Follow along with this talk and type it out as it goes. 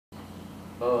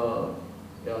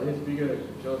Yeah, this figure is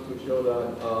just to show that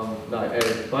like at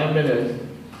 5 minutes,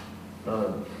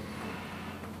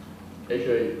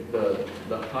 actually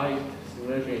the highest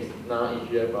simulation is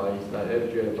non-EGFR, is like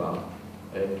FGFR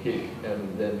and KIC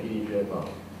and then PDGFR.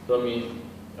 So it means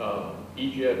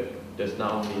EGF does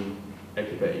not only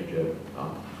activate EGFR,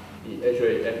 it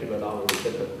actually activates our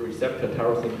receptor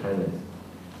tyrosine kinase.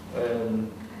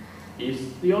 And it's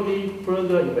still need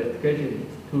further investigation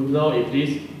to know if this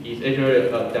is actually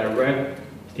a direct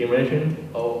stimulation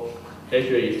or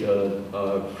actually is a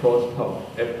crosstalk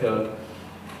after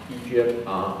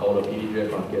EGFR or the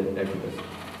PDGFR get activated.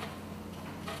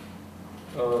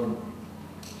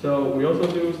 So we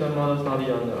also do some other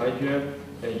study on the IGF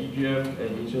and EGF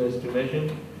and insulin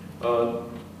stimulation.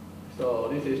 So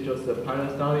this is just a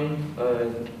pilot study,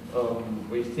 and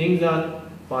we think that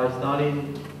by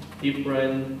studying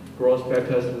different growth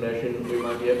factor stimulation, we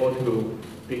might be able to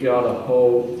figure out a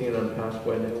whole signaling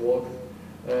pathway network.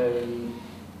 And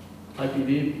I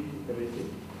believe, let me see.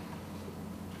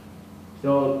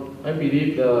 So I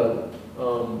believe the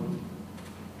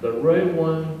red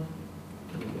one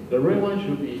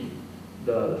should be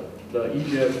the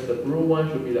EGF, the blue one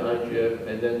should be the IGF,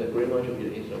 and then the green one should be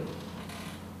the insulin.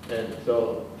 And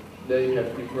so they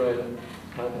have different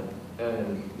patterns,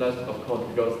 and that's of course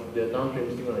because the downstream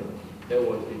signaling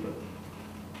network is different.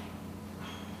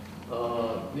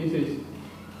 This is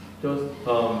just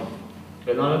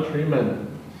another treatment.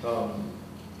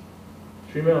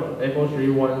 Treatment of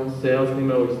APOE3 cell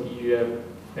stimulate with EGF,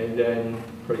 and then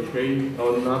pre-treat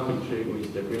or not pre-treat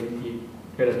with the green tea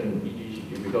keratin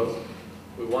EGCG, because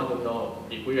we want to know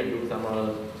if we can do some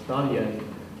other study. And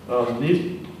this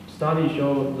study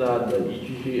shows that the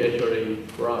EGCG actually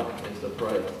block and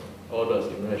suppress all the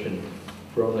stimulation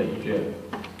from the EGF.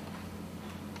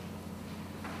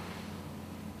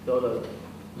 So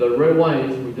the red one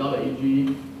is without the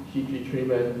EGCG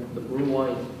treatment, the blue one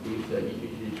is with the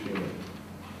EGCG treatment.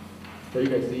 So you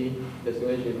can see the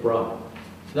stimulation is blocked.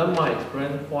 That might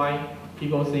explain why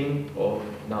people think, or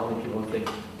not only people think,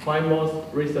 why most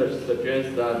research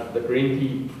suggests that the green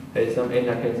tea has some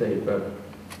anti-cancer effect.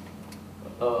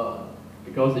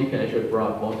 Because it can actually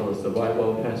block most of the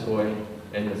survival pathway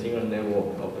and the signaling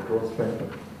network of the growth factor.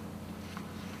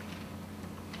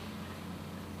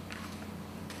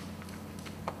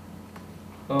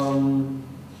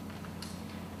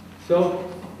 So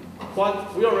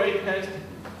what we already tested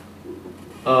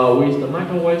with the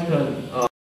Microwestern,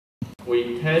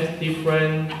 we test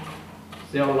different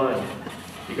cell lines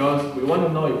because we want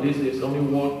to know if this is only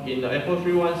work in the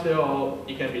APOE3 cell or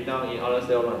it can be done in other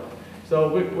cell lines. So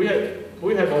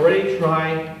we have already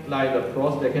tried like the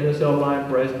prostate cancer cell line,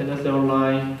 breast cancer cell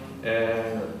line,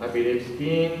 and I believe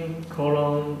skin,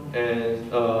 colon,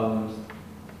 and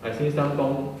I think some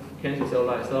bone cancer cell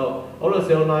line. So all the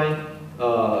cell lines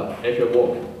actually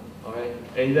work. Okay,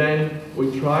 and then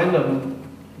we try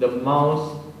the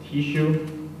mouse tissue,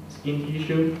 skin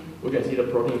tissue. We can see the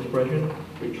protein expression.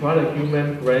 We try the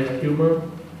human breast tumor.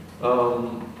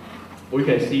 We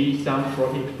can see some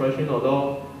protein expression,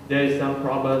 although there is some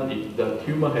problem if the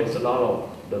tumor has a lot of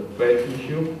the fat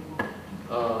tissue.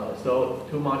 So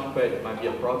too much fat might be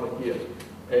a problem here.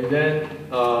 And then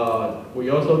we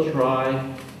also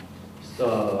try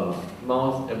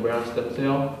mouse embryonic stem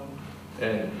cell,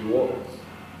 and it works.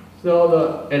 So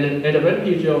the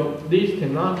advantage of this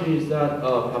technology is that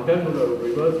compared to the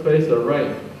reverse phase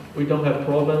array, we don't have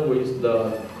problem with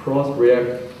the cross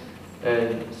react,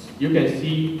 and you can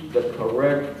see the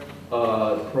correct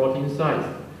protein size.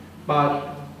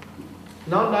 But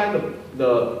not like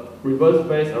the reverse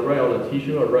phase array or the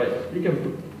tissue array. You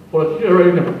can, for the tissue array,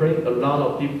 you can print a lot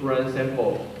of different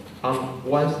samples on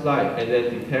one slide and then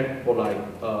detect for like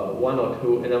 1 or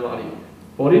 2 anomalies.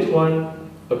 For this one,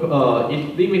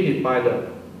 it's limited by the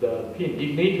pin.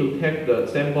 You need to take the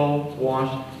sample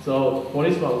wash. So for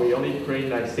this one, we only print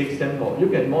like 6 samples. You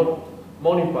can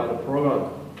modify the program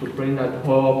to print like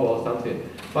 12 or something.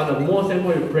 But the more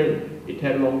samples you print, it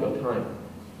takes longer time.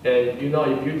 And you know,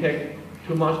 if you take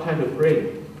too much time to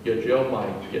print, your gel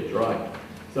might get dry.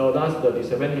 So that's the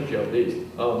disadvantage of this.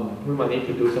 We might need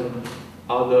to do some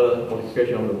other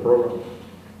modification of the program.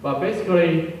 But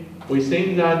basically, we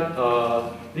think that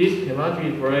this technology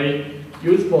is very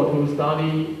useful to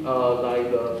study like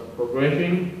the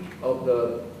progression of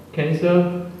the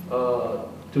cancer,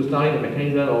 to study the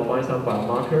mechanism or find some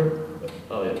biomarker.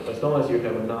 As long as you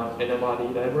have enough antibody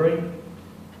library,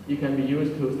 it can be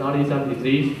used to study some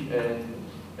disease,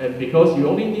 and because you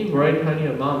only need very tiny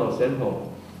amount of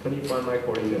sample, 25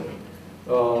 microliter.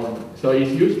 So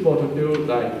it's useful to do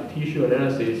like tissue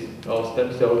analysis or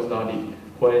stem cell study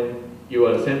when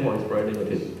your sample is very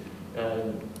limited.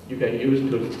 and you can use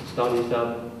to study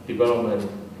some development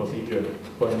procedure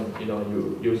when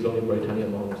you use only very tiny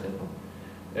amount of sample.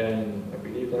 And I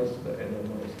believe that's the end of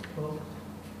my talk.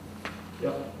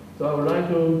 Yeah. So I would like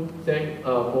to thank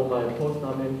for my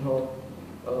postdoc mentor,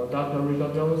 Dr.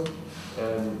 Richard Jones,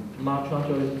 and Mark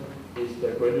Churchill is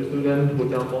the graduate student who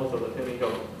done most of the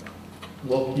technical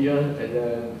work here, and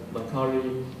then my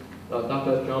colleague,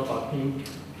 Dr. John Baking,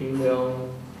 Kim Leong,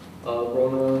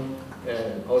 Bronner,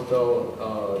 and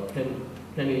also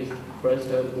Kenny's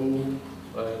President Wu,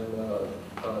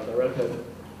 and Director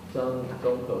Zhang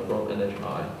Dongke from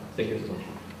NHI. Thank you so much.